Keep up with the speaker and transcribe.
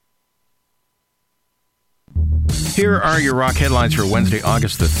Here are your rock headlines for Wednesday,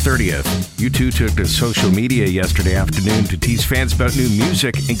 August the 30th. U2 took to social media yesterday afternoon to tease fans about new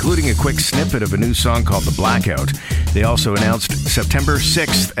music, including a quick snippet of a new song called The Blackout. They also announced September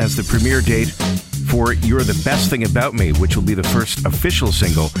 6th as the premiere date for You're the Best Thing About Me, which will be the first official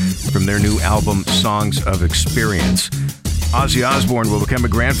single from their new album, Songs of Experience. Ozzy Osbourne will become a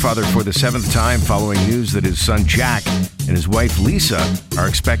grandfather for the 7th time following news that his son Jack and his wife Lisa are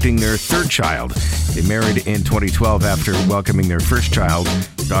expecting their third child. They married in 2012 after welcoming their first child,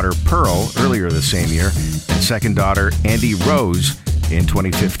 daughter Pearl, earlier the same year, and second daughter Andy Rose in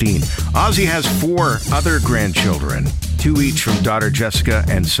 2015. Ozzy has 4 other grandchildren, 2 each from daughter Jessica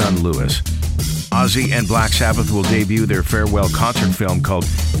and son Lewis. Ozzy and Black Sabbath will debut their farewell concert film called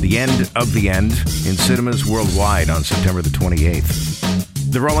The End of the End in cinemas worldwide on September the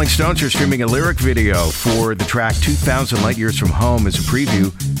 28th. The Rolling Stones are streaming a lyric video for the track 2,000 Light Years from Home as a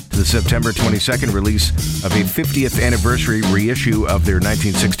preview to the September 22nd release of a 50th anniversary reissue of their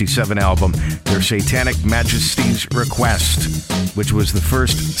 1967 album, Their Satanic Majesty's Request, which was the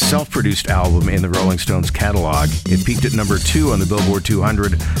first self-produced album in the Rolling Stones catalog. It peaked at number 2 on the Billboard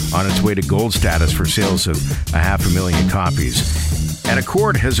 200 on its way to gold status for sales of 500,000 copies. And a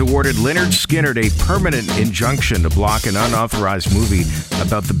court has awarded Lynyrd Skynyrd a permanent injunction to block an unauthorized movie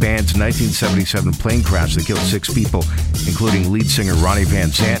about the band's 1977 plane crash that killed 6 people, including lead singer Ronnie Van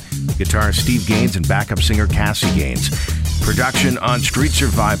Zant, guitarist Steve Gaines, and backup singer Cassie Gaines. Production on Street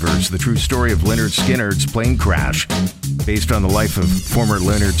Survivors, the true story of Lynyrd Skynyrd's plane crash, based on the life of former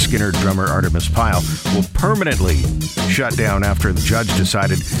Lynyrd Skynyrd drummer Artemis Pyle, will permanently shut down after the judge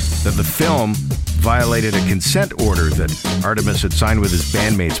decided that the film violated a consent order that Artemis had signed with his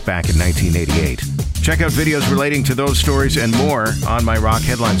bandmates back in 1988. Check out videos relating to those stories and more on my Rock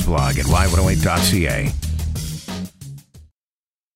Headlines blog at live108.ca.